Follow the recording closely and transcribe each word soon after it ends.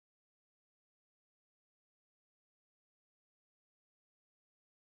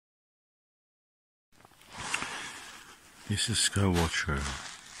This is Skywatcher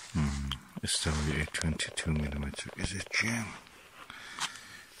SWA 22mm is a gem.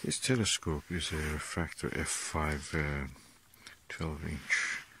 This telescope is a refractor f5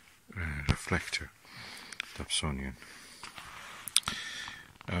 12-inch reflector Dobsonian.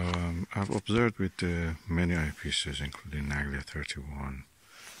 I've observed with many eyepieces, including Naglia 31,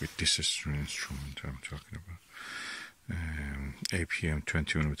 with this instrument I'm talking about, APM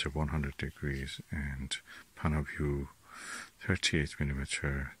 20mm 100 degrees, and Panaview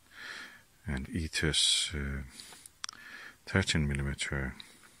 38mm, and eyepieces 13mm.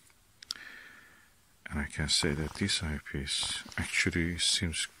 And I can say that this eyepiece actually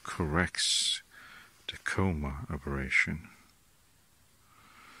seems corrects the coma aberration.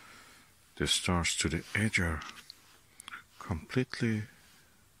 The stars to the edge are completely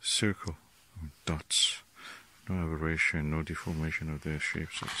circle, dots, no aberration, no deformation of the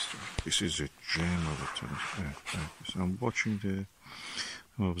shapes of the stars. This is a gem of a telescope. I'm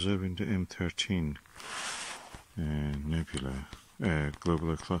observing the M13 nebula,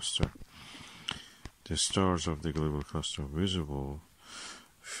 globular cluster. The stars of the globular cluster are visible.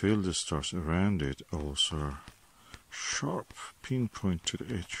 Fill the stars around it also are sharp, pinpoint to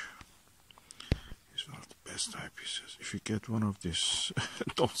the edge. It's one of the best eyepieces. If you get one of these,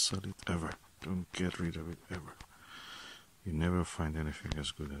 don't sell it ever. Don't get rid of it ever. You never find anything as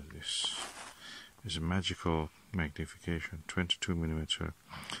good as this. It's a magical magnification, 22mm,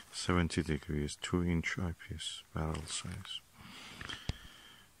 70 degrees, 2-inch eyepiece, barrel size.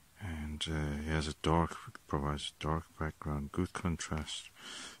 And it has provides a dark background, good contrast,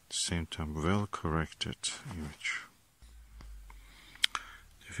 at the same time well corrected image.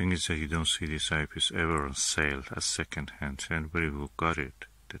 The thing is that you don't see this eyepiece ever on sale as second hand. Anybody who got it,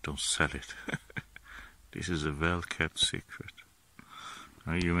 they don't sell it. This is a well kept secret.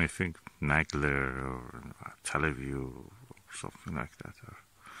 You may think Naglia or Panaview or something like that are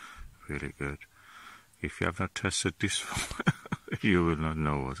really good. If you have not tested this one, you will not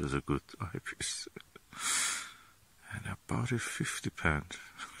know what is a good eyepiece. And I bought it £50.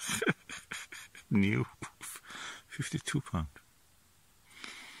 New, £52.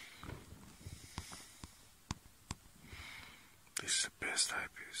 This is the best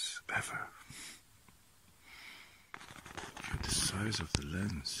eyepiece ever. Look at the size of the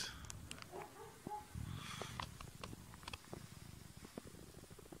lens.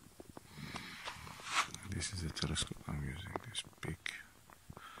 This is the telescope I'm using, this big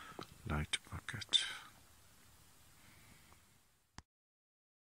light bucket.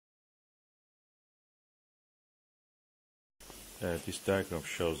 This diagram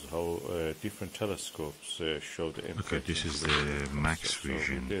shows how different telescopes show the impact. Okay, this is the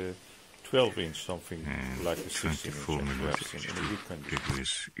Maxvision. The 12-inch, something like a 24mm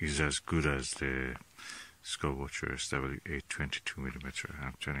degrees is as good as the Skywatcher SWA 22mm.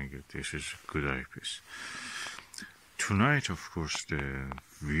 I'm telling you, this is a good eyepiece. Tonight, of course, the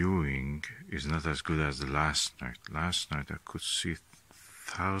viewing is not as good as the last night. Last night I could see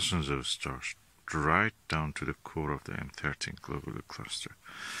thousands of stars right down to the core of the M13 globular cluster.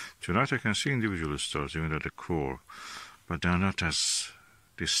 Tonight I can see individual stars even at the core, but they are not as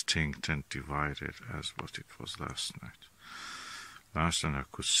distinct and divided as what it was last night. Last night I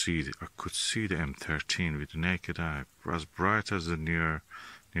could see the M13 with the naked eye, as bright as the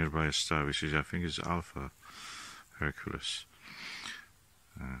nearby star, which is, I think, is Alpha Hercules,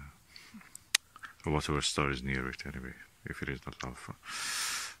 or whatever star is near it anyway, if it is not Alpha.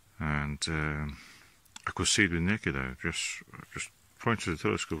 And I could see it with naked eye, just point to the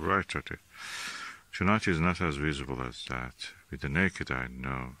telescope right at it. Tonight is not as visible as that. With the naked eye,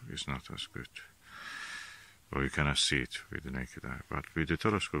 no, it's not as good. Or you cannot see it with the naked eye, but with the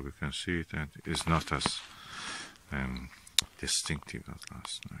telescope you can see it, and it's not as distinctive as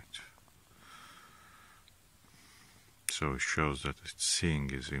last night. So it shows that seeing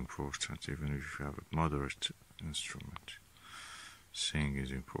is important, even if you have a moderate instrument. Seeing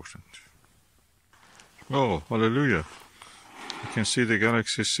is important. Oh, hallelujah! You can see the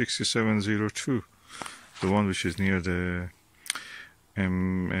Galaxy 6702, the one which is near the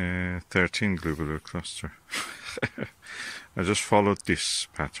M13 globular cluster. I just followed this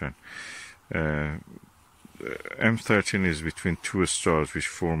pattern. M13 is between two stars which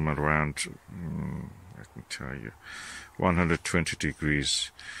form around, let me tell you, 120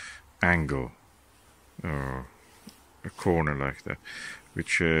 degrees angle, or a corner like that,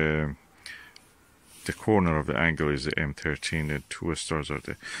 which the corner of the angle is the M13 and two stars are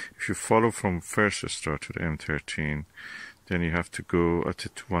there. If you follow from first star to the M13, then you have to go at a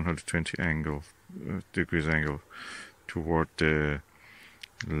 120 degrees angle toward the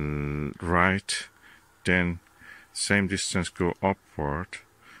right, then Same distance, go upward.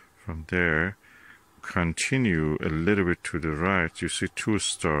 From there, continue a little bit to the right. You see 2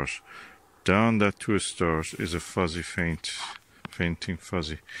 stars. Down that 2 stars is a fuzzy fainting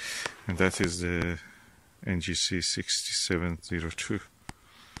fuzzy, and that is the NGC 6702.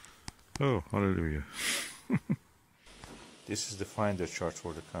 Oh, hallelujah. This is the finder chart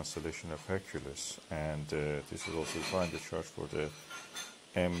for the constellation of Hercules, and this is also the finder chart for the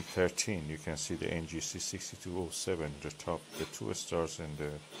M13. You can see the NGC 6207 at the top, the 2 stars in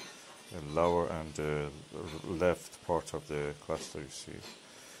the lower and left part of the cluster, you see.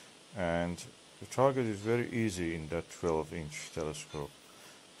 And the target is very easy in that 12-inch telescope.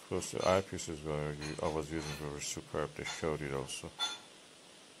 Of course, the eyepieces I was using were superb. They showed it also.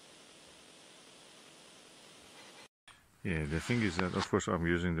 Yeah, the thing is that, of course, I'm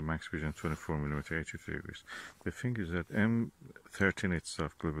using the Maxvision 24mm 83 degrees. The thing is that M13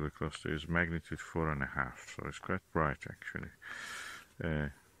 itself, globular cluster, is magnitude 4.5, so it's quite bright actually.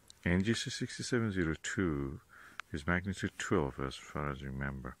 NGC 6702 is magnitude 12 as far as I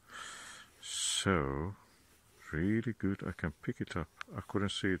remember. So, really good. I can pick it up. I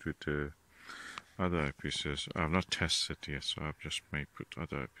couldn't see it with the other eyepieces. I've not tested yet, so I've just may put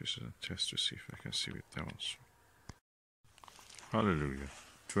other eyepieces and test to see if I can see with them also. Hallelujah.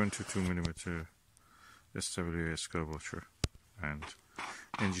 22mm SWA Skywatcher, and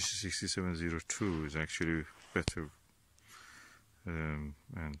NGC 6702 is actually better, and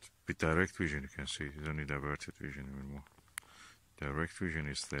with direct vision you can see it. You don't need diverted vision anymore. Direct vision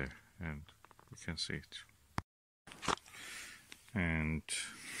is there and you can see it. And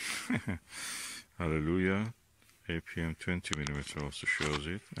hallelujah, APM 20mm also shows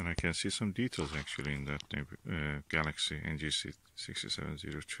it, and I can see some details actually in that galaxy NGC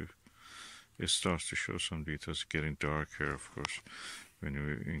 6702. It starts to show some details, getting darker of course when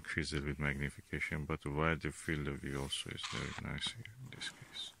you increase it with magnification, but the wider field of view also is very nice here in this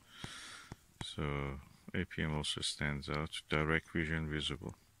case. So APM also stands out, direct vision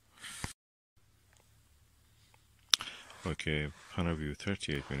visible. Okay, Panaview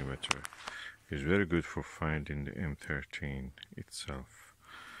 38mm is very good for finding the M13 itself.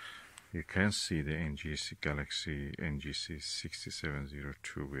 You can see the NGC Galaxy NGC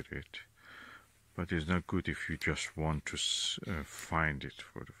 6702 with it, but it's not good if you just want to find it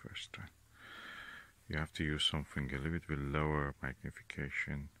for the first time. You have to use something a little bit with lower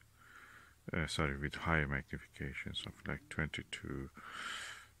magnification, with higher magnification, something like 22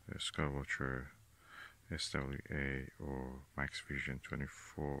 Skywatcher SWA or Maxvision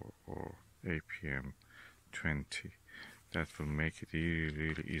 24 or APM 20. That will make it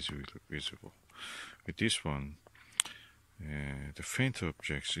really easily visible. With this one, the faint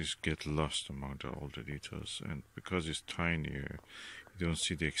objects get lost among all the details, and because it's tinier, you don't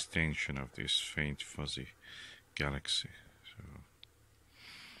see the extension of this faint fuzzy galaxy. So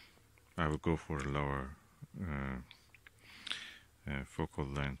I would go for a lower focal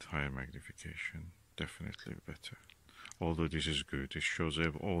length, higher magnification. Definitely better. Although this is good, it shows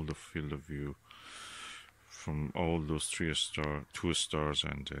all the field of view from all those 2 stars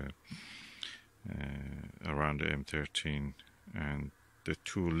and around the M13 and the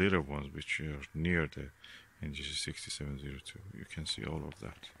 2 little ones which are near the NGC 6702. You can see all of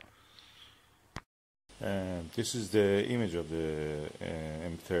that. This is the image of the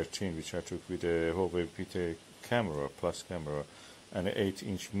M13 which I took with a Huawei PT camera, plus camera, and an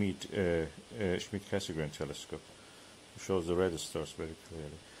 8-inch Schmidt-Cassegrain telescope. It shows the red stars very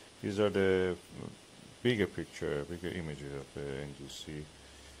clearly. These are the bigger images of the NGC,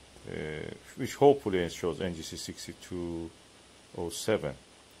 which hopefully shows NGC 6207,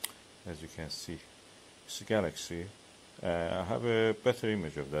 as you can see. It's a galaxy. I have a better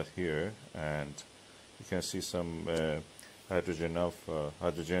image of that here, and you can see some hydrogen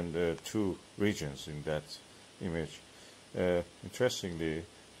 2 regions in that image. Interestingly,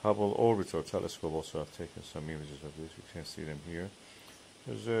 Hubble Orbital Telescope also have taken some images of this. You can see them here.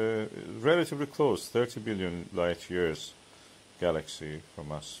 There's a relatively close, 30 billion light years galaxy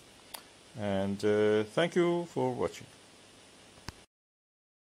from us. And thank you for watching.